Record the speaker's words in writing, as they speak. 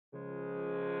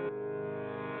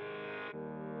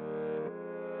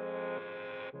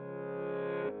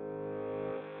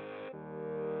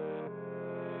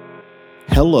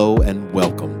Hello and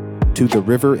welcome to the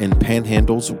River and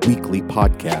Panhandle's weekly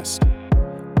podcast.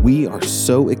 We are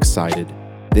so excited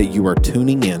that you are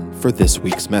tuning in for this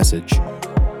week's message.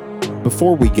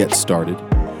 Before we get started,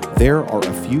 there are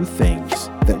a few things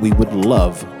that we would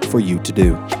love for you to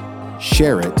do.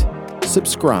 Share it,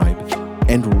 subscribe,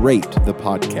 and rate the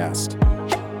podcast.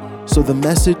 So the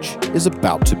message is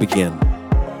about to begin.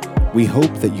 We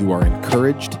hope that you are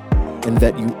encouraged and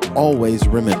that you always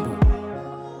remember,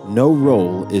 no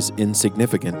role is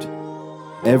insignificant.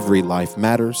 Every life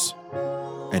matters,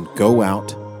 and go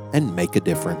out and make a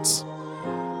difference. It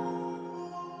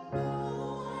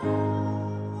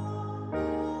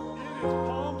is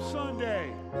Palm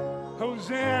Sunday.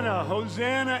 Hosanna,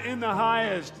 Hosanna in the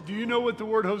highest. Do you know what the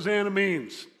word Hosanna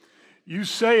means? You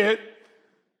say it.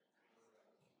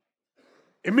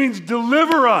 It means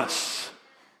deliver us.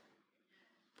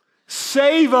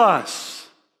 Save us.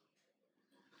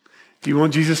 Do you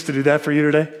want Jesus to do that for you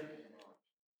today?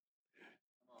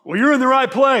 Well, you're in the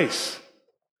right place.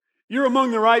 You're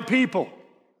among the right people.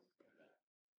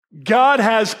 God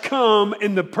has come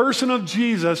in the person of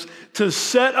Jesus to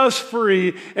set us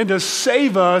free and to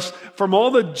save us from all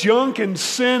the junk and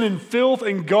sin and filth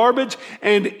and garbage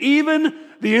and even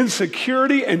the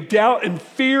insecurity and doubt and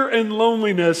fear and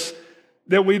loneliness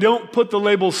that we don't put the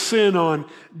label sin on.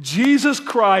 Jesus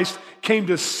Christ came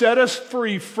to set us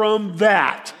free from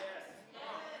that.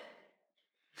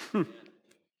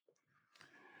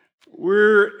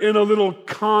 We're in a little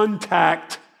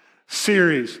contact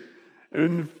series.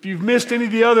 And if you've missed any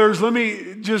of the others, let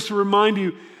me just remind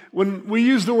you, when we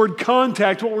use the word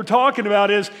contact, what we're talking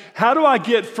about is, how do I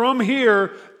get from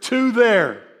here to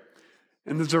there?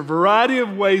 And there's a variety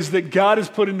of ways that God has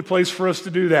put into place for us to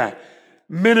do that.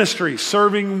 Ministry,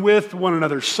 serving with one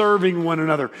another, serving one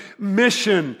another.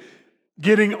 Mission,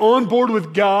 getting on board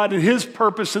with God and His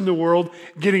purpose in the world,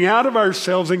 getting out of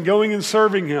ourselves and going and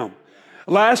serving Him.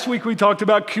 Last week we talked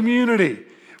about community.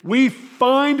 We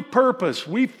find purpose.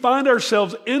 We find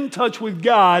ourselves in touch with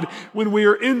God when we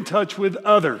are in touch with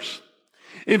others.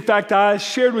 In fact, I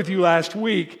shared with you last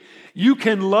week, you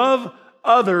can love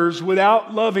others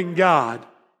without loving God,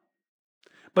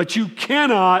 but you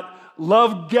cannot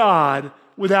love God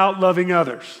without loving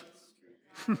others.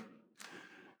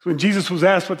 When Jesus was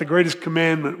asked what the greatest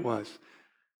commandment was,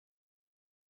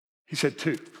 He said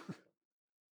 2.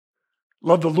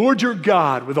 Love the Lord your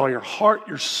God with all your heart,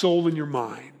 your soul, and your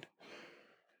mind.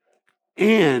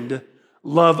 And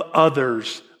love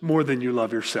others more than you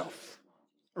love yourself.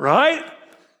 Right?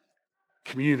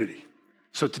 Community.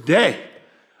 So today,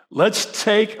 let's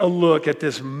take a look at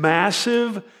this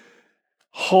massive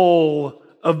hull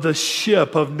of the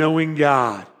ship of knowing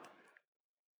God.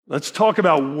 Let's talk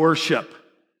about worship.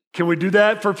 Can we do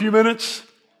that for a few minutes?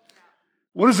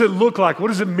 What does it look like? What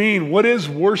does it mean? What is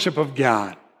worship of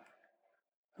God?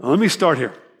 Well, let me start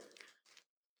here.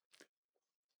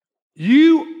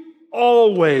 You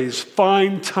always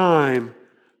find time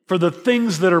for the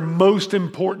things that are most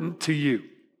important to you.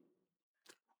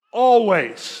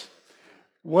 Always.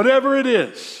 Whatever it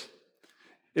is.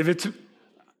 If it's,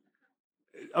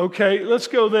 okay, let's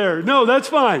go there. No, that's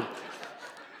fine.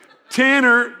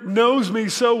 Tanner knows me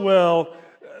so well.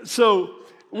 So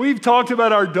we've talked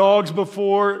about our dogs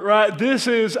before, right? This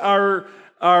is our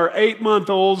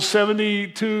 8-month-old,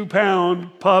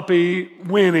 72-pound puppy,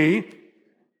 Winnie.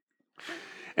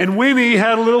 And Winnie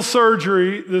had a little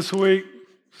surgery this week.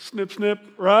 Snip, snip,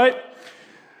 right?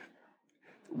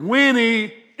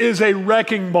 Winnie is a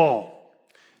wrecking ball.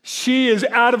 She is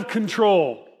out of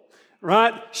control,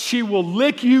 right? She will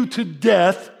lick you to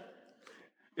death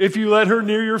if you let her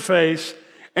near your face.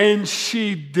 And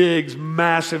she digs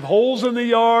massive holes in the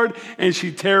yard, and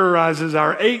she terrorizes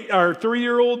our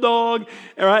 3-year-old dog.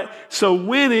 All right. So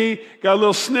Winnie got a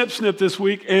little snip this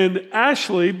week, and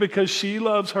Ashley, because she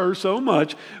loves her so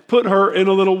much, put her in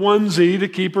a little onesie to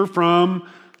keep her from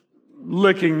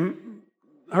licking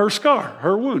her scar,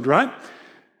 her wound. Right?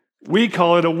 We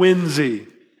call it a Winsie.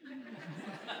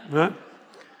 Right?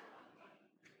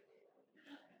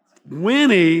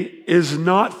 Winnie is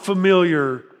not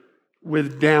familiar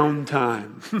with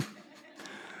downtime.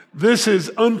 This is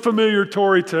unfamiliar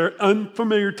territory to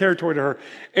her.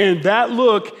 And that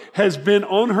look has been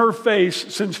on her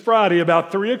face since Friday,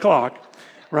 about 3 o'clock,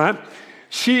 right?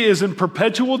 She is in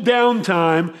perpetual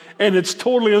downtime, and it's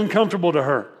totally uncomfortable to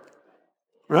her,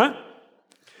 right?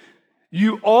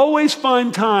 You always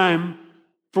find time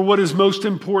for what is most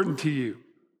important to you.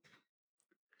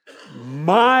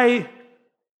 My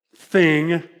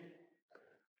thing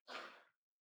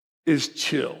is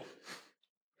chill.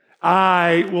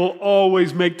 I will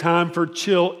always make time for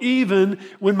chill, even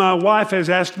when my wife has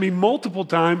asked me multiple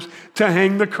times to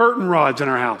hang the curtain rods in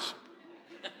our house.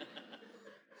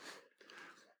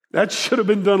 That should have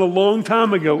been done a long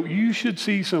time ago. You should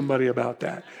see somebody about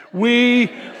that. We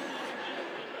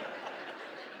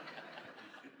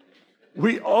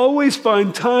always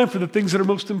find time for the things that are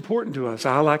most important to us.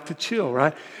 I like to chill,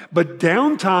 right? But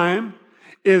downtime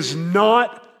is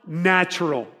not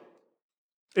natural.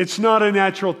 It's not a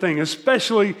natural thing,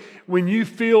 especially when you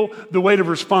feel the weight of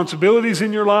responsibilities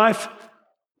in your life.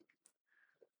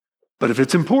 But if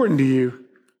it's important to you,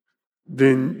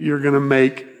 then you're going to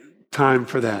make time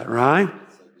for that, right?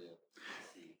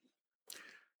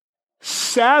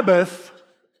 Sabbath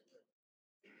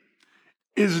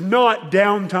is not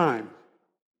downtime.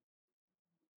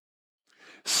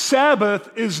 Sabbath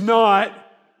is not,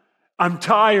 I'm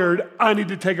tired, I need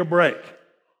to take a break.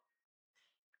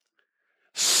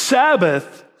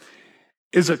 Sabbath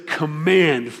is a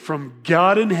command from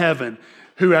God in heaven,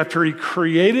 who after he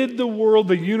created the world,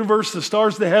 the universe, the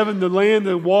stars, the heaven, the land,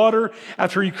 the water,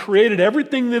 after he created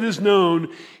everything that is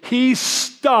known, he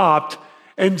stopped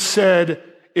and said,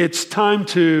 it's time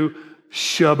to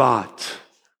Shabbat,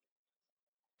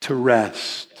 to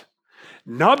rest.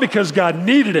 Not because God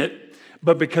needed it,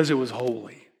 but because it was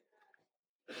holy.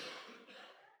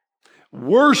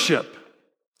 Worship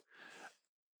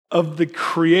of the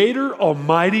Creator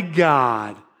Almighty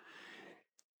God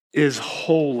is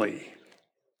holy.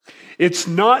 It's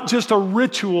not just a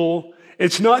ritual.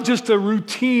 It's not just a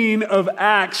routine of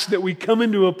acts that we come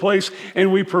into a place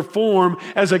and we perform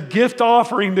as a gift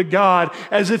offering to God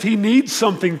as if he needs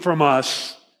something from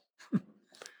us.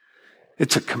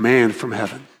 It's a command from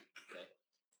heaven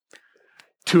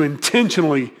to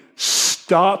intentionally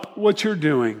stop what you're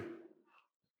doing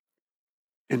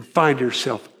and find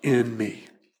yourself in me.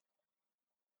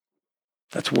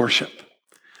 That's worship.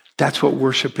 That's what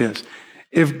worship is.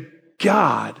 If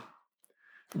God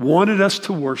wanted us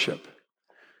to worship,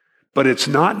 but it's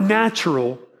not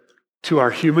natural to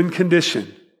our human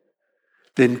condition,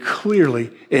 then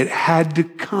clearly it had to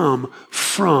come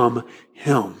from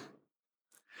him.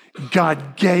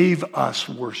 God gave us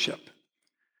worship.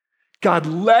 God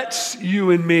lets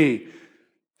you and me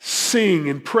sing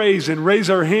and praise and raise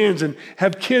our hands and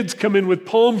have kids come in with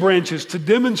palm branches to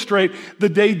demonstrate the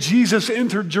day Jesus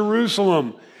entered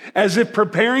Jerusalem, as if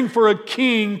preparing for a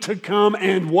king to come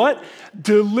and what?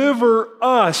 Deliver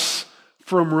us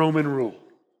from Roman rule.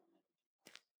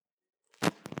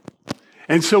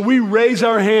 And so we raise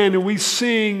our hand and we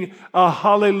sing a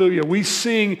hallelujah. We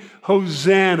sing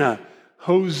Hosanna,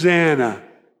 Hosanna.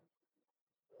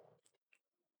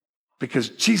 Because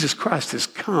Jesus Christ has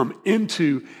come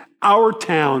into our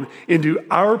town, into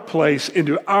our place,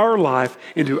 into our life,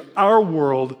 into our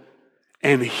world,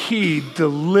 and he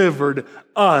delivered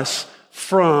us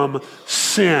from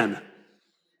sin.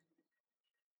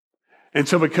 And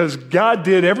so because God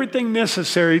did everything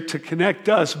necessary to connect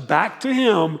us back to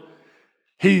him,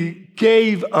 he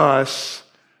gave us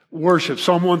worship.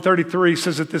 Psalm 133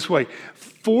 says it this way: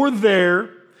 for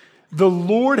there the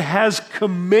Lord has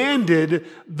commanded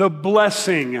the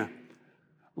blessing,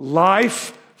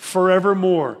 life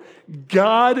forevermore.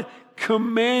 God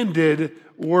commanded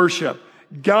worship.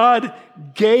 God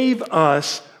gave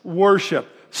us worship.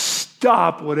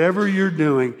 Stop whatever you're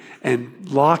doing and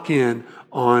lock in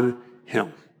on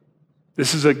him.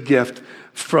 This is a gift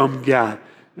from God.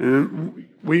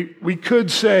 We could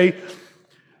say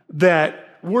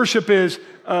that worship is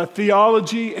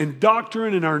theology and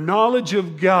doctrine and our knowledge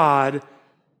of God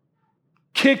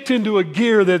kicked into a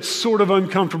gear that's sort of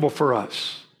uncomfortable for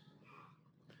us.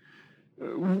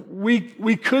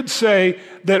 We could say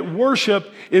that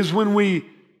worship is when we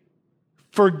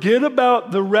forget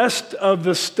about the rest of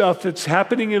the stuff that's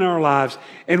happening in our lives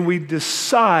and we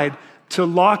decide to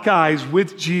lock eyes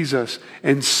with Jesus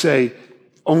and say,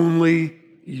 only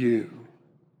you,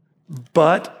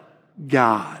 but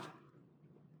God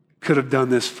could have done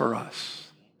this for us.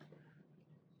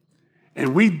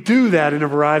 And we do that in a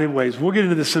variety of ways. We'll get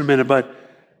into this in a minute, but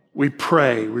we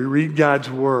pray, we read God's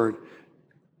word,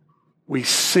 we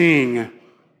sing.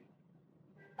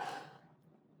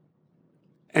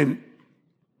 And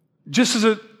just as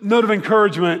a note of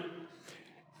encouragement,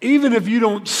 even if you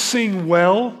don't sing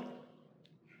well,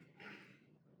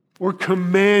 we're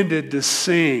commanded to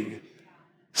sing.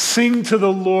 Sing to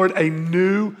the Lord a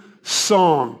new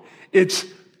song. It's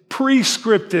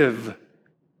prescriptive.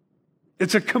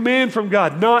 It's a command from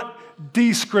God, not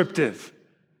descriptive.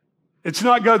 It's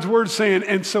not God's word saying,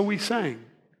 and so we sang.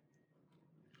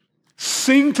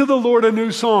 Sing to the Lord a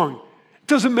new song. It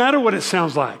doesn't matter what it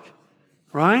sounds like,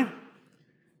 right?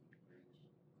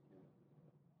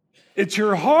 It's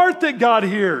your heart that God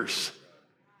hears.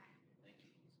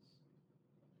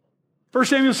 1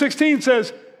 Samuel 16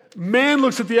 says, man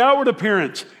looks at the outward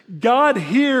appearance. God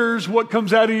hears what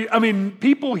comes out of you.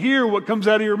 People hear what comes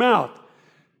out of your mouth.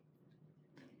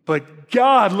 But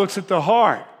God looks at the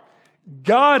heart.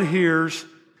 God hears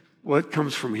what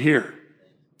comes from here,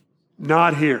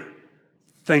 not here.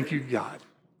 Thank you, God.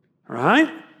 All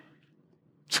right?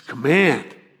 It's a command.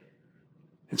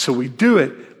 And so we do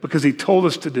it because he told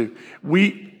us to do.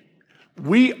 We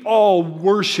all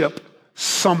worship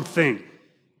something.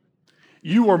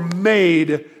 You are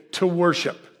made to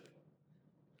worship.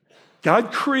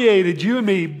 God created you and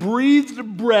me,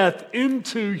 breathed breath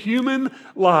into human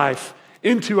life,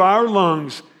 into our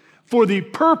lungs, for the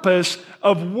purpose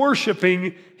of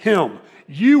worshiping him.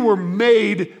 You were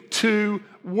made to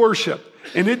worship.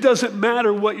 And it doesn't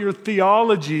matter what your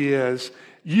theology is,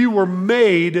 you were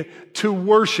made to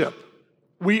worship.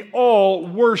 We all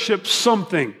worship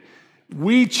something.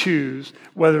 We choose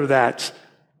whether that's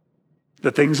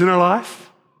the things in our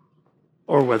life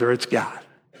or whether it's God.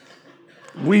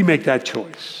 We make that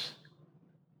choice.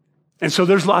 And so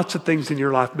there's lots of things in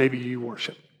your life maybe you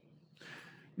worship.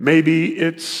 Maybe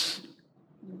it's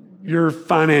your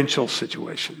financial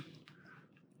situation.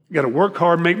 You got to work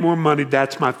hard, make more money.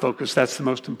 That's my focus. That's the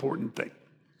most important thing.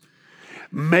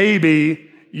 Maybe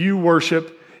you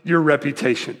worship your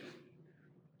reputation.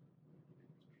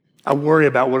 I worry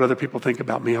about what other people think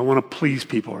about me. I want to please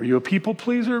people. Are you a people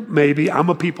pleaser? Maybe. I'm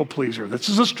a people pleaser. This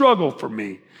is a struggle for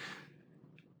me.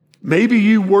 Maybe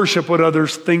you worship what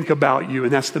others think about you,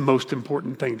 and that's the most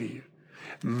important thing to you.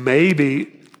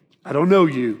 Maybe, I don't know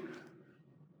you,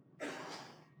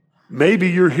 maybe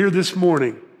you're here this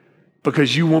morning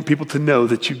because you want people to know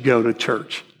that you go to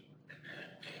church.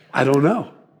 I don't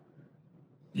know.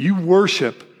 You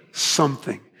worship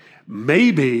something.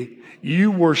 Maybe you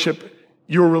worship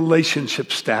your relationship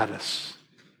status.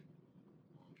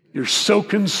 You're so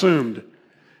consumed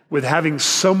with having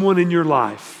someone in your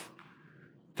life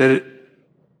that it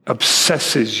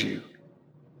obsesses you.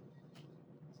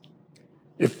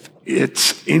 If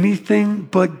it's anything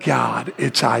but God,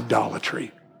 it's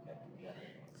idolatry.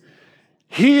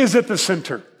 He is at the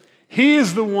center. He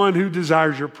is the one who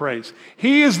desires your praise.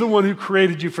 He is the one who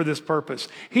created you for this purpose.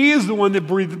 He is the one that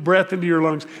breathed breath into your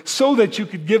lungs so that you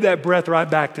could give that breath right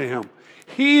back to him.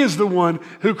 He is the one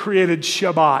who created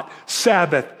Shabbat,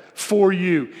 Sabbath, for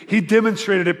you. He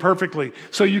demonstrated it perfectly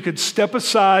so you could step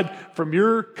aside from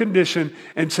your condition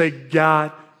and say,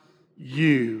 God,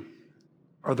 you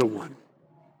are the one.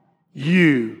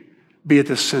 You be at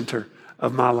the center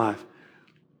of my life.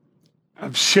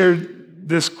 I've shared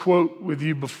this quote with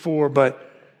you before, but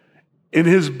in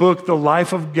his book, The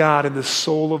Life of God and the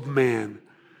Soul of Man,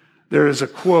 there is a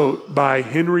quote by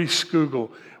Henry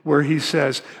Scougal where he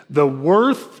says, the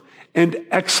worth and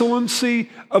excellency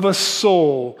of a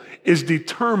soul is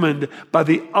determined by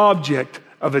the object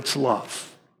of its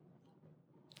love.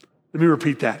 Let me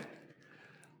repeat that.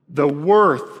 The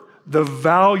worth, the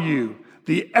value,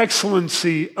 the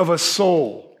excellency of a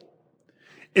soul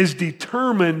is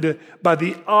determined by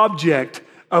the object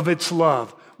of its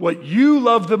love. What you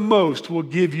love the most will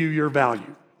give you your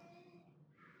value.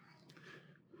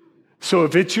 So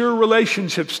if it's your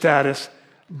relationship status,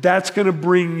 that's going to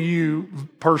bring you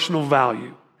personal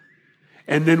value.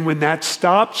 And then when that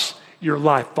stops, your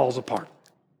life falls apart.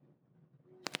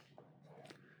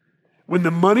 When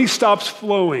the money stops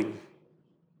flowing,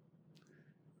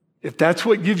 if that's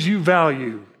what gives you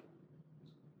value,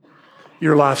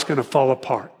 your life's going to fall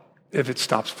apart if it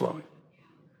stops flowing.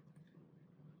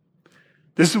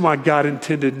 This is why God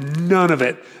intended none of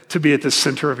it to be at the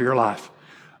center of your life.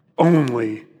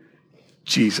 Only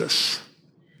Jesus.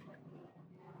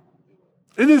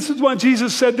 And this is why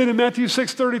Jesus said that in Matthew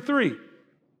 6:33.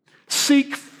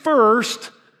 Seek first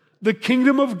the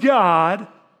kingdom of God,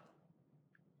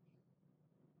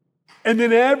 and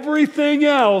then everything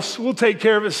else will take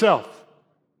care of itself.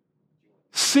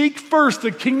 Seek first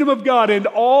the kingdom of God, and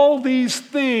all these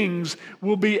things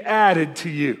will be added to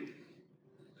you.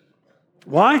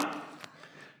 Why?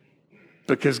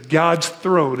 Because God's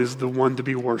throne is the one to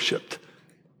be worshiped.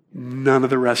 None of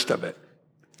the rest of it.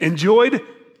 Enjoyed?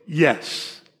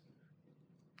 Yes.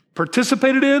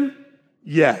 Participated in?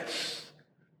 Yes.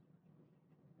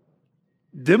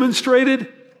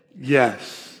 Demonstrated?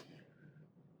 Yes.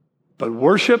 But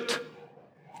worshiped?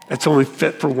 That's only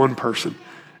fit for one person.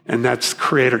 And that's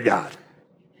Creator God.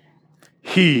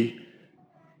 He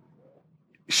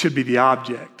should be the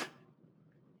object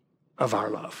of our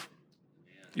love.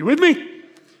 You with me?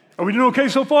 Are we doing okay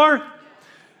so far?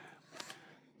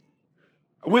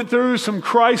 I went through some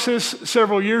crisis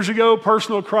several years ago,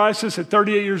 personal crisis. At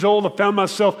 38 years old, I found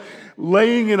myself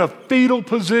laying in a fetal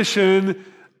position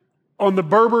on the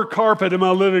Berber carpet in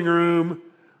my living room,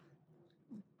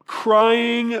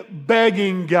 crying,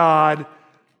 begging God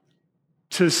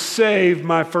to save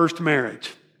my first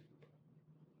marriage.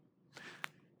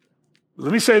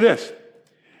 Let me say this.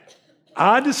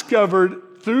 I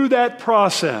discovered through that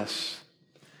process,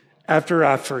 after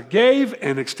I forgave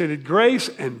and extended grace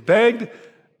and begged,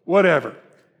 whatever,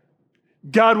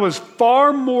 God was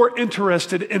far more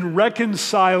interested in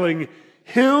reconciling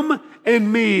him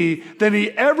and me than he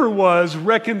ever was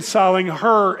reconciling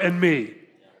her and me.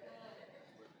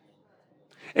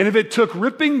 And if it took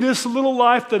ripping this little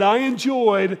life that I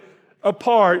enjoyed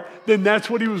apart, then that's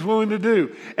what he was willing to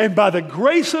do. And by the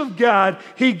grace of God,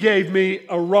 he gave me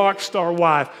a rock star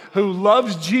wife who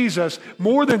loves Jesus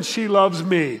more than she loves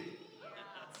me.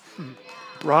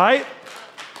 Right?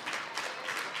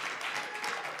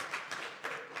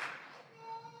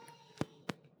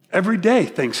 Every day,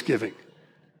 Thanksgiving.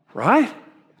 Right?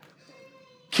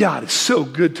 God is so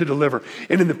good to deliver.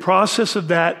 And in the process of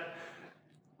that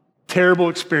terrible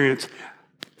experience,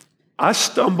 I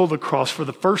stumbled across, for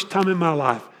the first time in my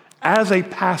life, as a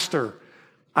pastor,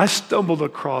 I stumbled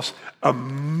across a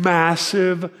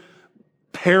massive,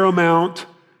 paramount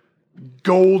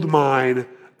gold mine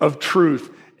of truth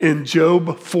in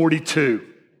Job 42.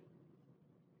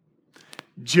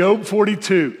 Job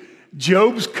 42,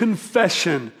 Job's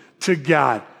confession to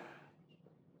God.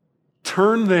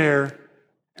 Turn there,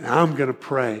 and I'm going to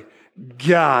pray.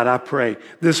 God, I pray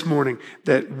this morning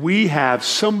that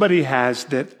somebody has,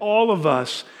 that all of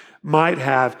us might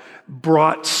have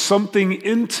brought something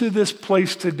into this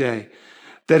place today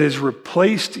that has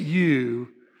replaced you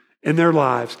in their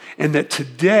lives, and that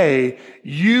today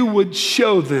you would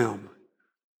show them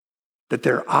that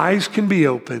their eyes can be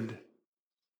opened,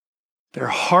 their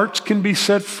hearts can be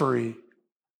set free,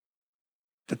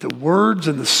 that the words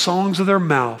and the songs of their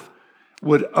mouth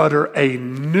would utter a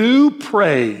new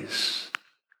praise,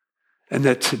 and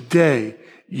that today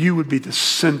you would be the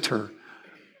center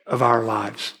of our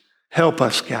lives. Help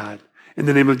us, God. In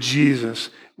the name of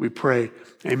Jesus, we pray.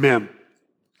 Amen.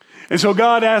 And so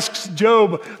God asks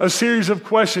Job a series of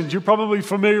questions. You're probably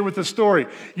familiar with the story.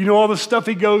 You know all the stuff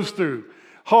he goes through.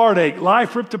 Heartache,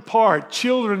 life ripped apart,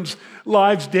 children's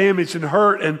lives damaged and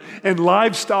hurt, and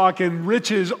livestock and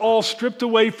riches all stripped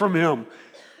away from him.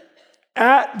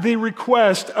 At the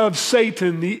request of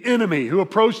Satan, the enemy, who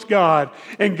approached God,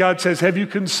 and God says, have you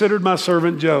considered my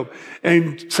servant Job?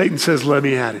 And Satan says, let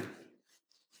me at him.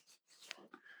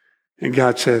 And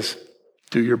God says,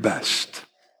 do your best.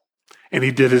 And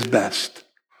he did his best.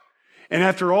 And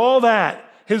after all that,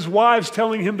 his wives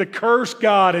telling him to curse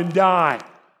God and die.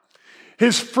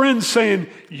 His friends saying,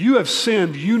 you have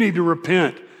sinned, you need to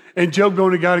repent. And Job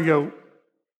going to God and go,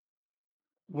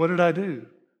 what did I do?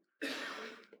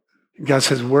 And God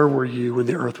says, where were you when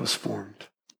the earth was formed?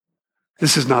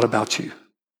 This is not about you.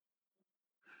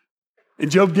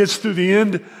 And Job gets through the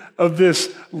end of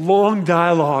this long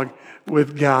dialogue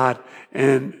with God,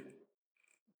 and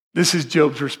this is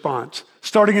Job's response.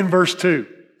 Starting in verse 2,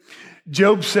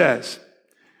 Job says,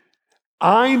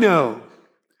 I know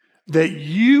that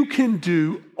you can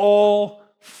do all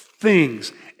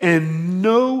things, and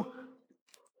no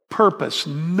purpose,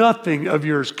 nothing of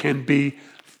yours can be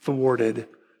thwarted,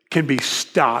 can be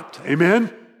stopped.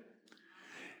 Amen?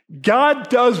 God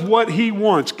does what he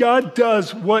wants. God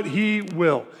does what he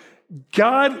will.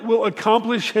 God will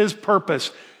accomplish his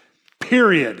purpose,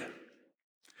 period.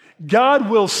 God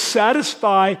will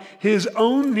satisfy his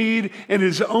own need and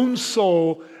his own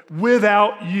soul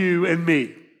without you and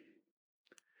me.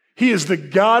 He is the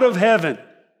God of heaven.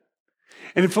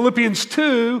 And in Philippians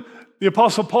 2, the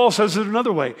Apostle Paul says it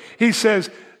another way. He says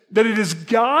that it is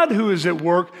God who is at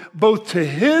work both to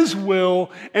his will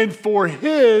and for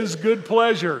his good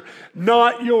pleasure,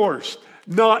 not yours,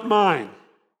 not mine.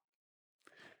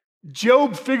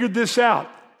 Job figured this out.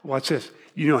 Watch this.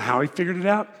 You know how he figured it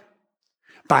out?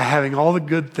 By having all the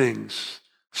good things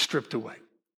stripped away.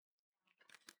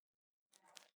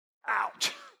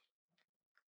 Ouch.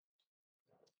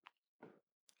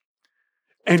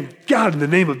 And God, in the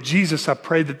name of Jesus, I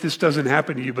pray that this doesn't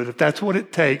happen to you, but if that's what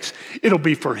it takes, it'll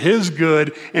be for his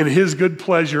good and his good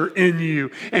pleasure in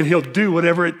you. And he'll do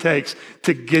whatever it takes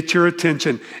to get your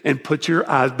attention and put your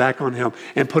eyes back on him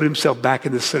and put himself back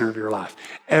in the center of your life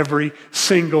every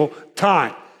single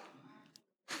time.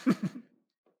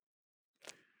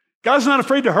 God's not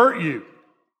afraid to hurt you.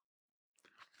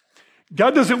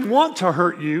 God doesn't want to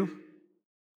hurt you,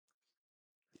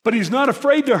 but he's not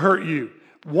afraid to hurt you.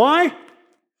 Why?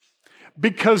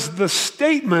 Because the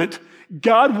statement,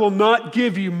 God will not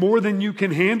give you more than you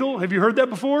can handle. Have you heard that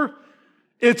before?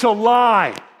 It's a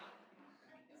lie.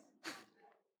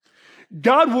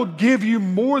 God will give you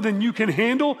more than you can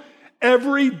handle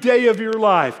every day of your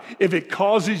life if it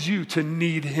causes you to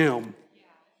need Him.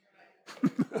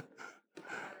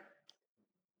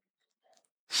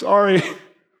 Sorry.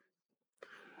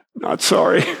 Not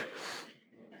sorry.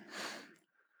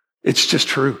 It's just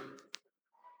true.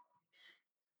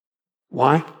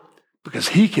 Why? Because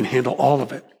He can handle all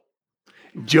of it.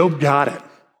 Job got it.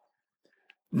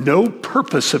 No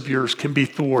purpose of yours can be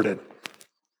thwarted.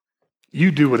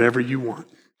 You do whatever you want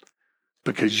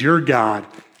because you're God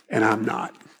and I'm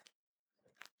not.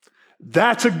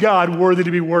 That's a God worthy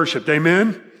to be worshiped.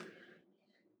 Amen?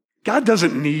 God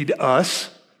doesn't need us.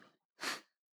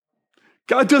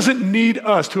 God doesn't need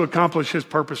us to accomplish His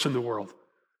purpose in the world.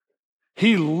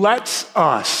 He lets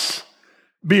us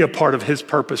be a part of His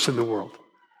purpose in the world.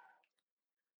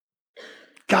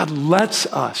 God lets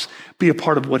us be a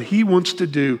part of what He wants to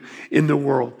do in the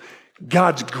world.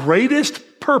 God's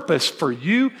greatest purpose for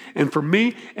you and for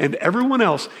me and everyone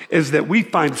else is that we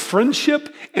find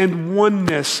friendship and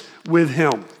oneness with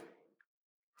Him.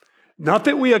 Not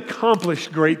that we accomplish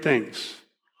great things.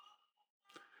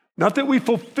 Not that we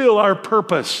fulfill our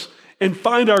purpose and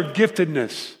find our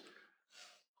giftedness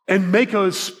and make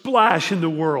a splash in the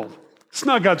world. It's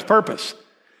not God's purpose.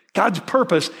 God's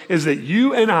purpose is that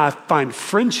you and I find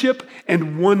friendship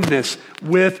and oneness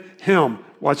with Him.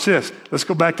 Watch this. Let's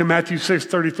go back to Matthew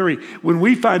 6:33. When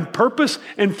we find purpose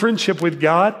and friendship with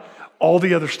God, all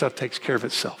the other stuff takes care of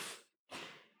itself.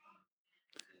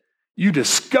 You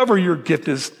discover your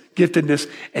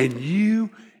giftedness, and you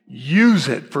use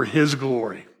it for His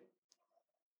glory.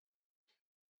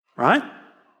 Right?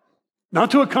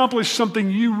 Not to accomplish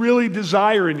something you really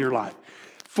desire in your life.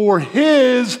 For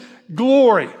His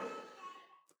glory.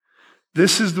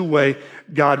 This is the way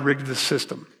God rigged the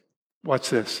system. Watch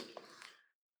this.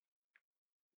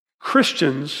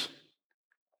 Christians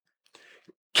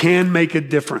can make a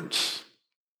difference.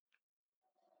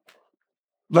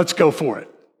 Let's go for it.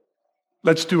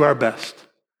 Let's do our best.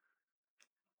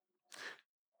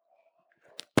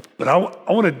 But I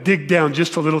want to dig down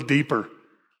just a little deeper.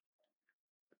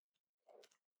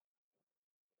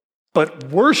 But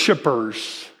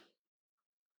worshipers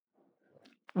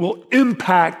will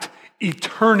impact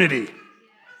eternity.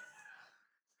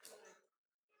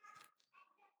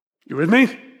 You with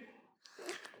me?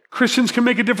 Christians can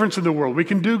make a difference in the world. We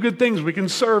can do good things. We can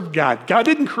serve God. God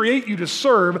didn't create you to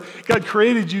serve. God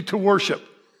created you to worship.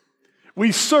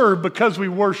 We serve because we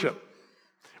worship.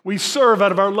 We serve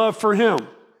out of our love for Him.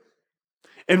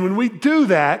 And when we do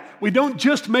that, we don't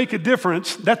just make a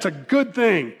difference. That's a good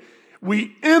thing.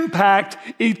 We impact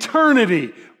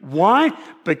eternity. Why?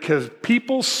 Because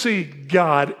people see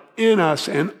God in us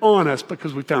and on us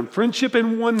because we found friendship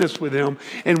and oneness with Him.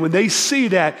 And when they see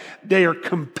that, they are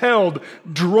compelled,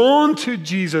 drawn to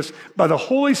Jesus by the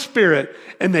Holy Spirit,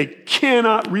 and they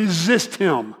cannot resist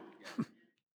Him.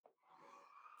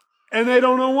 And they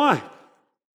don't know why.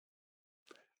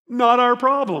 Not our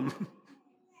problem.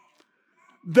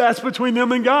 That's between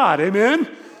them and God. Amen?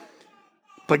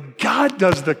 But God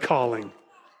does the calling,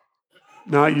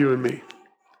 not you and me.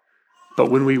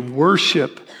 But when we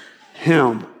worship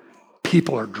Him,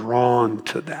 people are drawn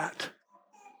to that.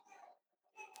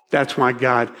 That's why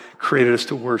God created us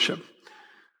to worship.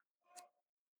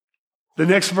 The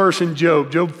next verse in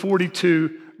Job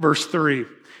 42, verse 3,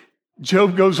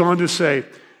 Job goes on to say,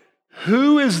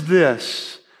 "Who is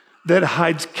this that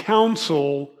hides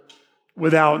counsel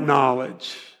without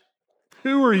knowledge?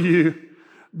 Who are you?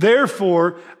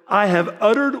 Therefore, I have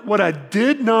uttered what I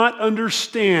did not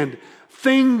understand,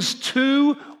 things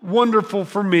too wonderful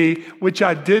for me, which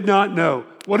I did not know."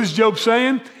 What is Job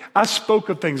saying? I spoke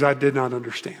of things I did not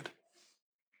understand.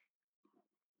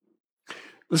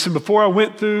 Listen, before I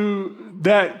went through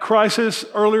that crisis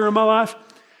earlier in my life,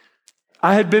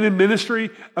 I had been in ministry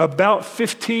about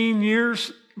 15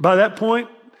 years by that point,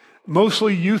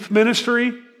 mostly youth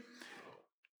ministry.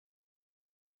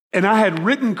 And I had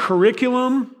written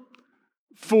curriculum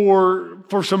for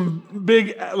some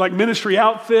big like ministry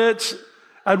outfits.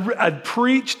 I'd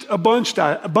preached a bunch.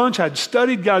 I'd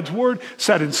studied God's Word,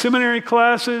 sat in seminary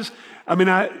classes. I mean,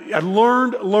 I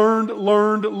learned.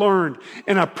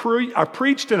 And I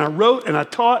preached and I wrote and I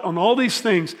taught on all these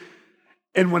things.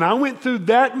 And when I went through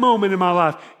that moment in my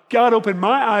life, God opened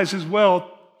my eyes as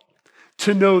well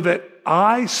to know that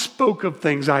I spoke of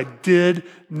things I did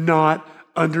not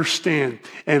understand.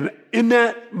 And in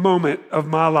that moment of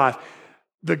my life,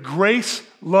 the grace,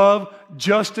 love,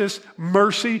 justice,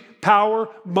 mercy, power,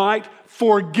 might,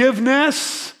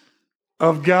 forgiveness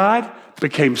of God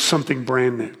became something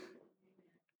brand new.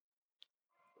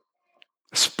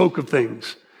 I spoke of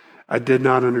things I did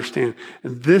not understand.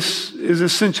 And this is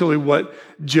essentially what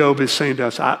Job is saying to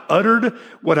us. I uttered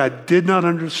what I did not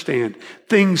understand,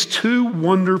 things too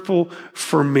wonderful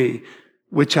for me,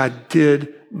 which I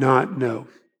did not know.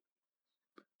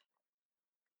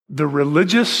 The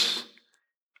religious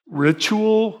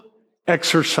ritual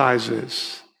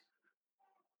exercises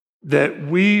that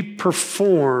we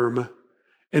perform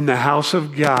in the house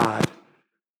of God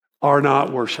are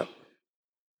not worship.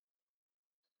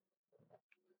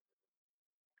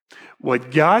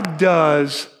 What God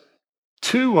does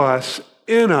to us,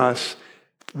 in us,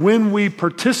 when we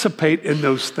participate in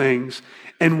those things,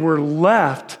 and we're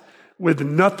left with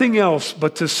nothing else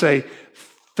but to say,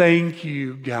 thank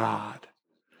you, God.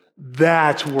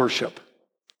 That's worship.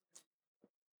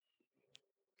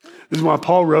 This is why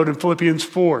Paul wrote in Philippians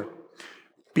 4,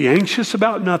 be anxious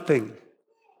about nothing,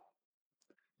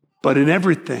 but in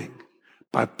everything,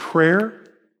 by prayer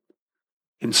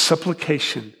and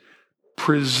supplication,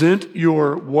 present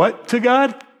your what to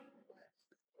God?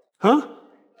 Your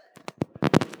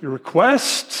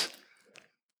requests.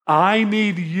 I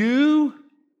need you.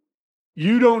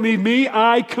 You don't need me.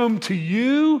 I come to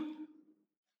you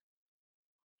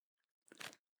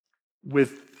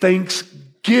with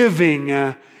thanksgiving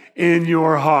in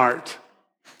your heart.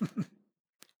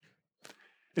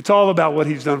 It's all about what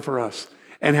he's done for us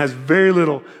and has very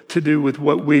little to do with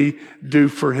what we do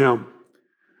for him.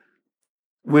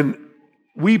 When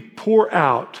we pour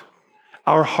out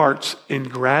our hearts in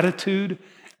gratitude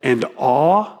and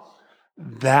awe,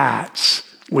 that's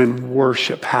when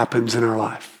worship happens in our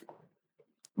life.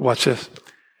 Watch this.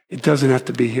 It doesn't have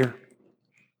to be here.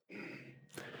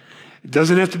 It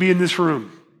doesn't have to be in this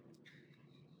room.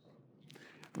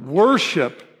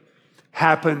 Worship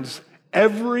happens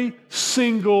every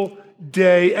single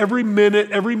day, every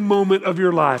minute, every moment of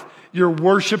your life. You're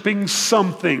worshiping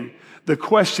something. The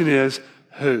question is,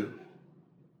 who?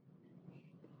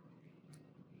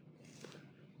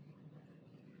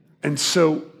 And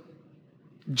so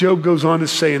Job goes on to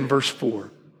say in verse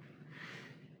 4,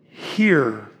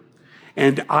 hear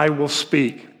and I will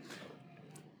speak.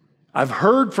 I've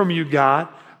heard from you, God.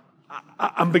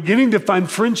 I'm beginning to find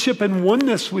friendship and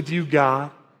oneness with you,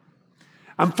 God.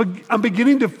 I'm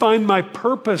beginning to find my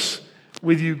purpose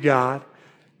with you, God.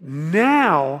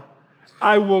 Now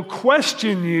I will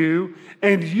question you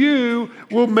and you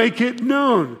will make it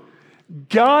known.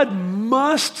 God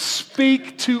must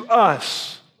speak to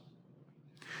us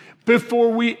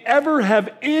before we ever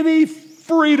have any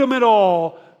freedom at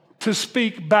all to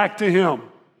speak back to him.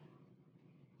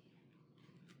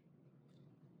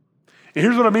 And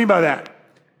here's what I mean by that.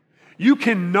 You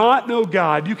cannot know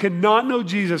God, you cannot know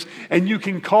Jesus, and you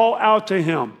can call out to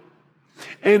him.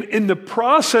 And in the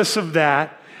process of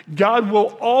that, God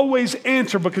will always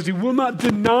answer because he will not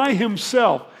deny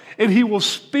himself. And he will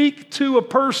speak to a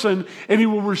person and he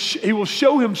will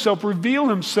show himself, reveal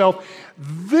himself.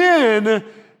 Then,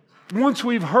 once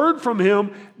we've heard from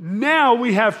him, now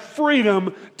we have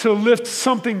freedom to lift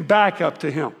something back up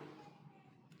to him.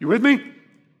 You with me?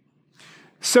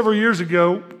 Several years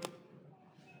ago,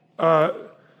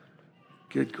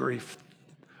 good grief,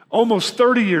 almost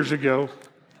 30 years ago,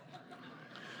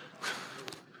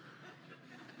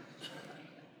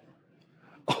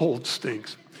 old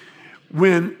stinks.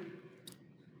 When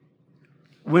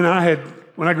I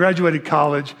graduated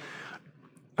college,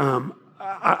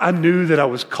 I knew that I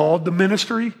was called to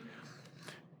ministry,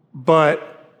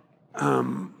 but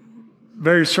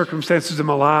various circumstances in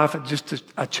my life,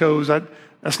 I chose.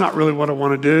 That's not really what I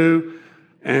want to do.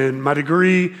 And my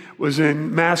degree was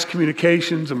in mass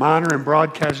communications, a minor in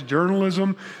broadcast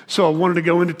journalism. So I wanted to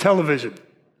go into television.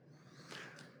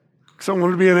 Because I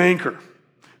wanted to be an anchor.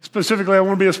 Specifically, I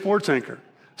wanted to be a sports anchor.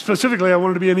 Specifically, I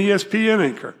wanted to be an ESPN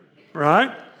anchor,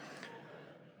 right?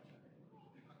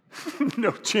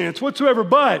 No chance whatsoever,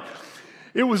 but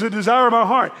it was a desire of my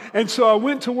heart. And so I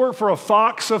went to work for a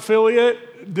Fox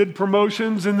affiliate, did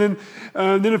promotions, and then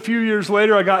a few years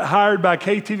later, I got hired by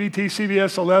KTVT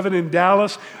CBS 11 in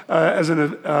Dallas as an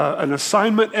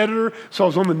assignment editor. So I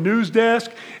was on the news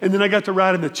desk, and then I got to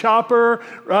ride in the chopper,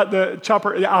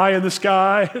 the eye in the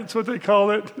sky. That's what they call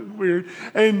it. Weird.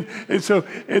 And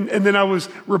then I was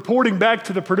reporting back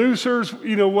to the producers,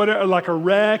 like a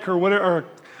wreck or whatever.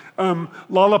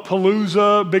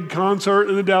 Lollapalooza, big concert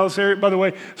in the Dallas area. By the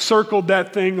way, circled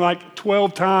that thing like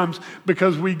 12 times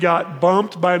because we got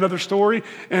bumped by another story.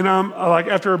 And I'm like,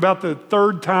 after about the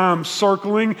third time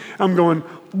circling, I'm going,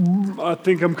 I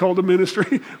think I'm called to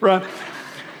ministry, right?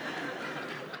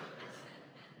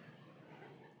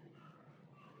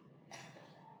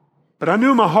 But I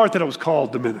knew in my heart that I was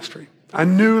called to ministry. I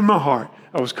knew in my heart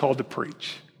I was called to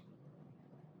preach.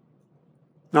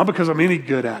 Not because I'm any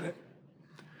good at it,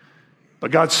 but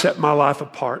God set my life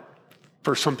apart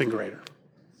for something greater.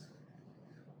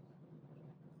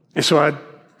 And so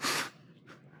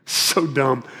so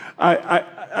dumb.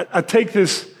 I take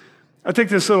this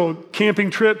little camping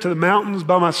trip to the mountains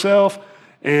by myself,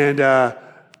 and I'm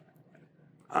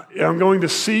going to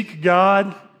seek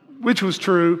God, which was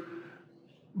true,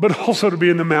 but also to be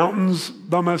in the mountains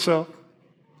by myself.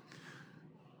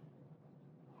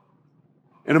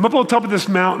 And I'm up on top of this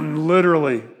mountain,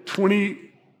 literally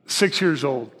 26 years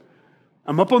old.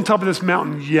 I'm up on top of this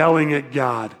mountain yelling at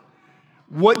God,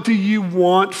 "What do you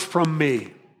want from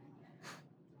me?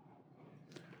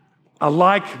 I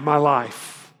like my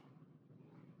life.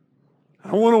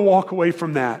 I want to walk away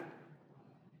from that."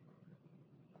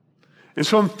 And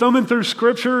so I'm thumbing through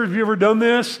Scripture. Have you ever done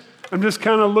this? I'm just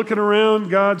kind of looking around.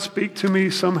 God, speak to me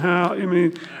somehow.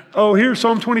 Here's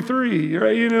Psalm 23.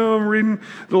 Right? I'm reading,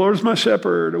 "The Lord is my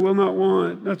shepherd. I will not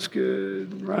want." That's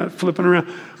good. Right? Flipping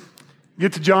around.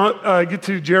 Get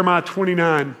to Jeremiah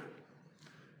 29.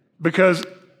 Because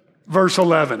verse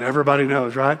 11, everybody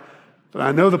knows, right? "But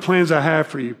I know the plans I have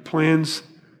for you, plans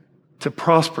to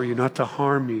prosper you, not to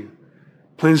harm you,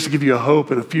 plans to give you a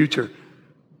hope and a future."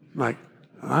 I'm like,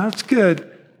 that's good.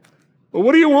 But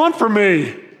what do you want from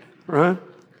me? Right?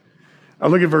 I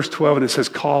look at verse 12 and it says,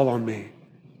 "Call on me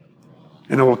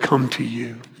and I will come to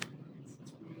you."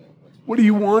 What do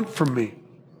you want from me?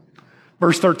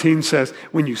 Verse 13 says,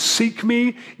 "When you seek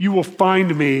me, you will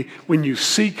find me when you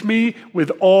seek me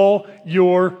with all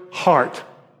your heart."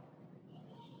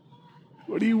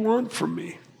 What do you want from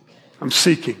me? I'm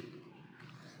seeking.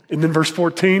 And then verse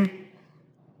 14,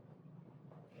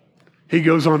 he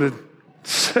goes on to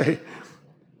say,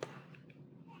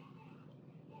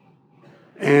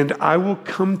 "And I will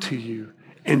come to you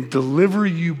and deliver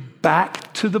you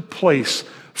back to the place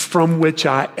from which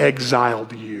I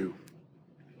exiled you."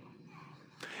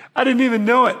 I didn't even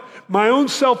know it. My own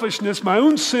selfishness, my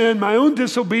own sin, my own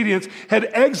disobedience had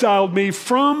exiled me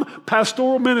from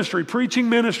pastoral ministry, preaching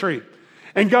ministry.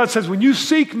 And God says, "When you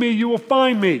seek me, you will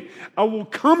find me. I will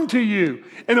come to you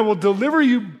and I will deliver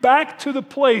you back to the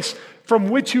place from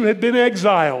which you had been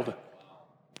exiled."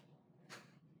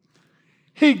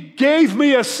 He gave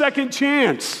me a second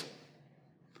chance.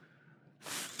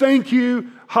 Thank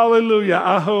you. Hallelujah.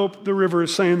 I hope the river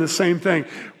is saying the same thing.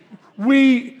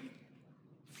 We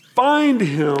find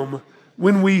him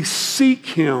when we seek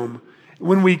him.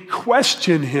 When we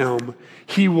question him,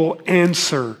 he will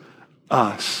answer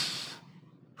us.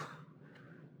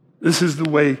 This is the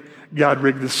way God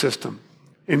rigged the system.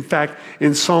 In fact,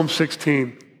 in Psalm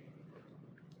 16,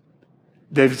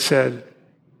 David said,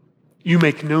 "You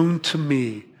make known to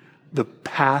me the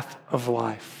path of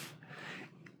life.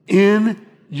 In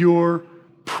your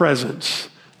presence,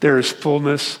 there is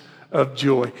fullness of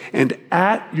joy. And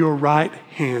at your right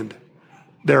hand,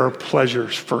 there are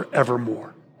pleasures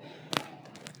forevermore."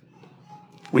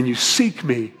 When you seek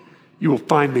me, you will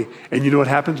find me. And you know what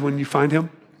happens when you find him?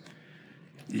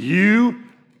 You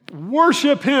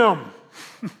worship him.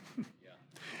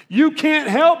 You can't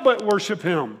help but worship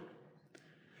him.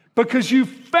 Because you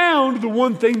found the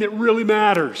one thing that really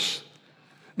matters.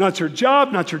 Not your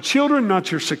job, not your children,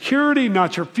 not your security,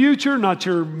 not your future, not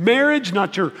your marriage,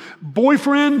 not your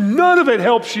boyfriend. None of it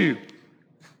helps you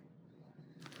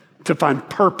to find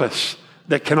purpose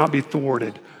that cannot be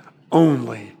thwarted.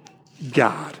 Only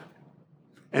God.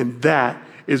 And that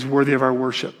is worthy of our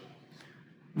worship.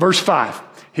 Verse 5,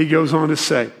 he goes on to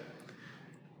say,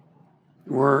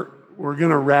 we're going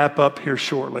to wrap up here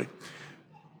shortly.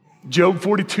 Job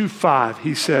 42:5,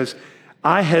 he says,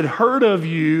 "I had heard of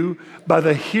you by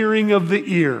the hearing of the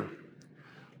ear,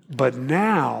 but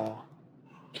now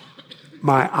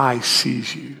my eye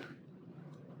sees you."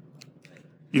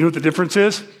 You know what the difference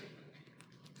is?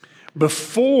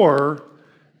 Before,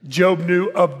 Job knew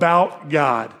about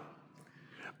God,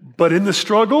 but in the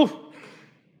struggle,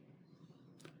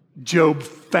 Job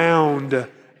found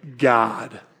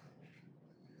God.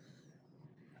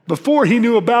 Before, he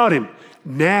knew about him.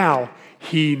 Now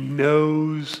he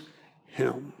knows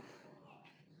him.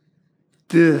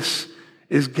 This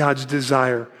is God's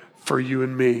desire for you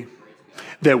and me.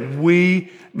 That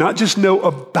we not just know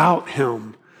about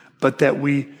him, but that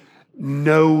we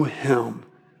know him.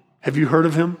 Have you heard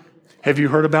of him? Have you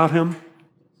heard about him?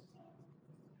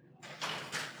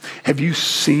 Have you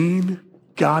seen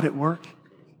God at work?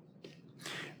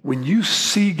 When you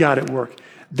see God at work,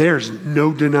 there's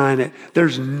no denying it.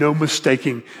 There's no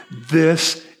mistaking.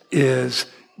 This is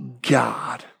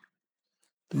God.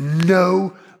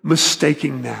 No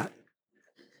mistaking that.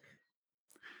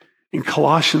 In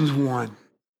Colossians 1,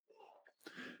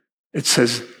 it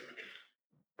says,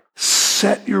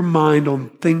 set your mind on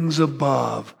things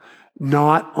above,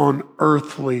 not on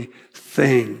earthly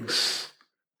things.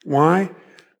 Why?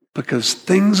 Because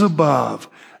things above,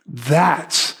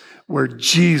 that's where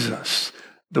Jesus,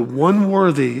 the one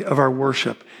worthy of our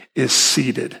worship, is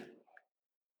seated.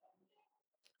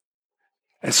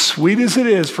 As sweet as it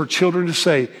is for children to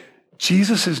say,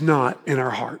 Jesus is not in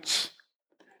our hearts.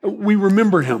 We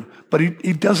remember him, but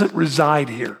he doesn't reside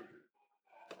here.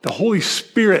 The Holy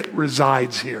Spirit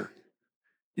resides here.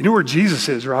 You know where Jesus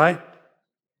is, right?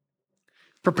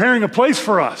 Preparing a place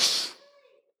for us.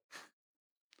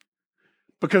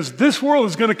 Because this world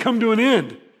is going to come to an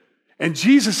end. And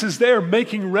Jesus is there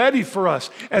making ready for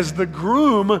us as the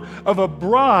groom of a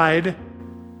bride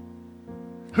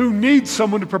who needs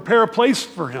someone to prepare a place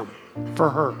for him, for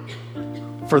her,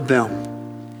 for them.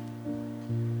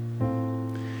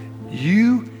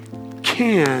 You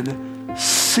can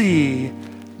see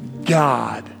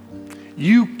God.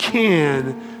 You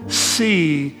can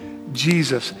see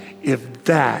Jesus if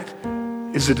that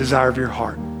is the desire of your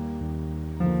heart.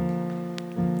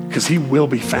 Because he will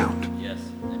be found. Yes,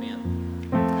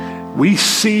 amen. We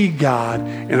see God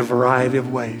in a variety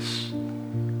of ways.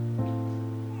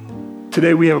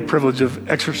 Today we have a privilege of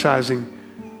exercising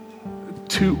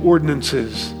 2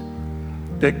 ordinances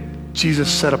that Jesus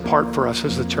set apart for us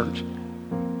as the church.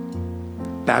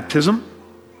 Baptism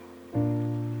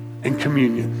and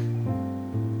communion.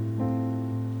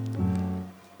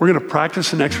 We're going to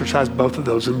practice and exercise both of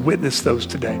those and witness those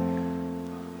today.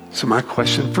 So my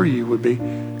question for you would be,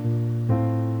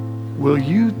 will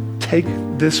you take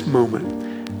this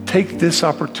moment, take this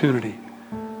opportunity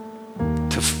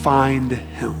to find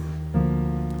him?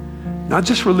 Not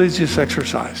just religious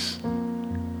exercise,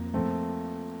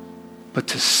 but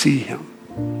to see him.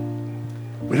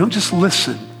 We don't just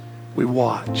listen, we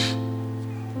watch.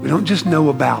 We don't just know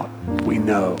about, we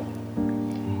know.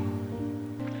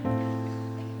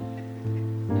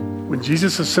 When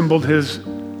Jesus assembled his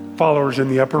followers in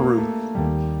the upper room,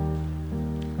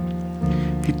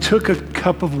 he took a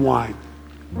cup of wine.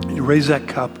 He raised that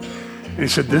cup and he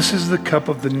said, this is the cup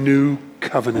of the new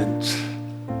covenant.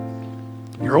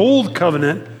 Your old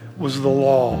covenant was the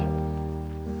law,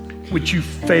 which you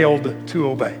failed to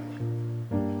obey.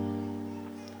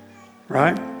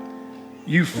 Right?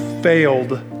 You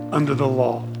failed under the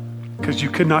law because you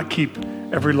could not keep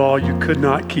every law. You could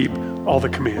not keep all the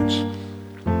commands.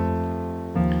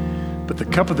 But the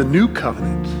cup of the new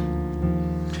covenant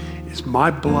is my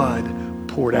blood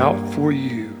poured out for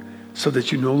you so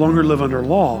that you no longer live under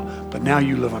law, but now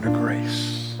you live under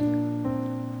grace.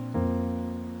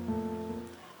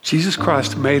 Jesus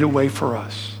Christ made a way for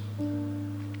us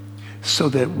so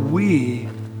that we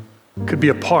could be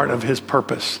a part of his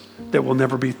purpose that will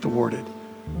never be thwarted.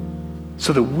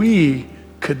 So that we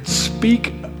could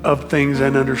speak of things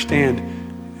and understand,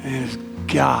 and it is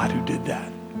God who did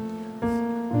that.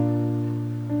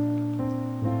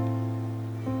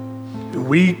 And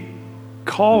we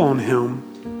call on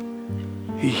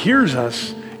him, he hears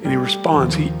us, and he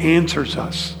responds, he answers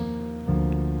us.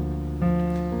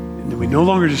 And we no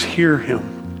longer just hear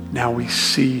him, now we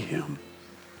see him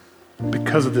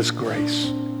because of this grace.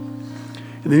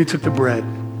 And then he took the bread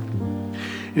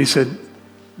and he said,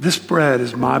 this bread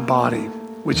is my body,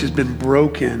 which has been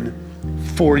broken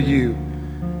for you.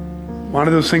 Why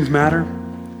do those things matter?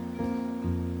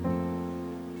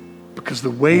 Because the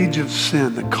wage of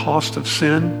sin, the cost of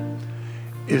sin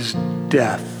is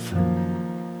death.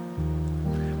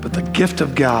 But the gift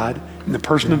of God in the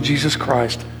person of Jesus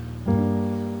Christ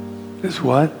is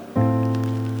what?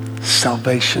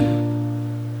 Salvation.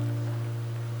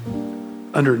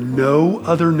 Under no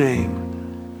other name,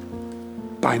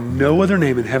 by no other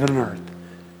name in heaven and earth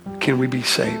can we be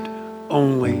saved.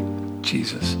 Only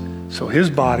Jesus. So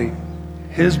his body,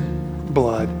 his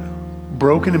blood,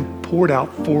 broken and poured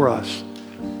out for us.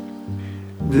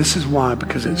 This is why,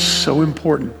 because it's so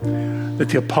important that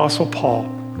the Apostle Paul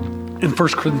in 1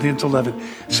 Corinthians 11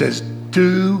 says,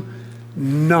 do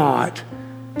not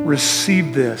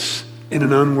receive this in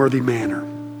an unworthy manner.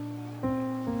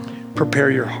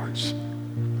 Prepare your hearts.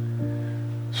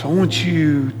 So I want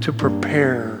you to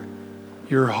prepare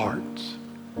your hearts.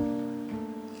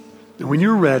 And when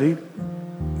you're ready,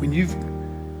 when you've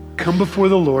come before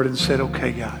the Lord and said,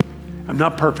 okay, God, I'm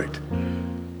not perfect,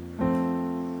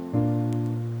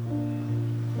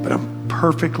 but I'm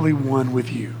perfectly one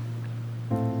with you.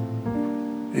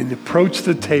 And approach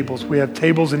the tables. We have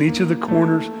tables in each of the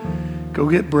corners. Go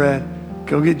get bread,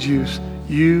 go get juice.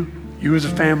 You as a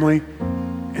family,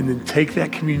 and then take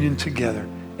that communion together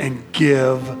and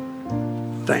give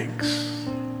thanks.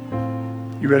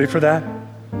 You ready for that?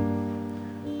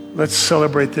 Let's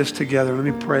celebrate this together. Let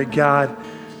me pray. God,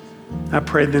 I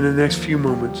pray that in the next few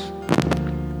moments,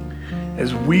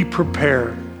 as we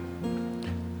prepare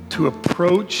to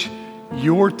approach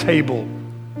your table,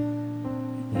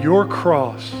 your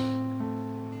cross,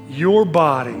 your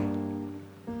body,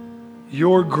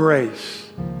 your grace,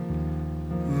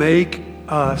 make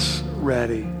us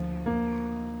ready.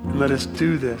 And let us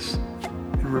do this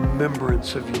in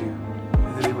remembrance of you.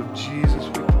 In the name of Jesus,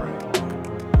 we pray.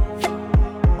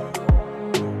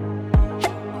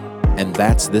 And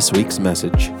that's this week's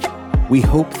message. We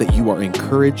hope that you are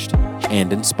encouraged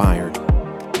and inspired.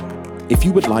 If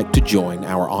you would like to join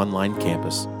our online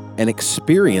campus and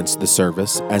experience the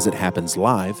service as it happens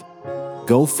live,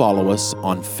 go follow us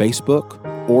on Facebook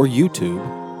or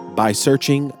YouTube by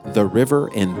searching The River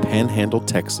in Panhandle,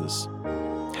 Texas.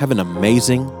 Have an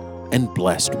amazing and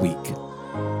blessed week.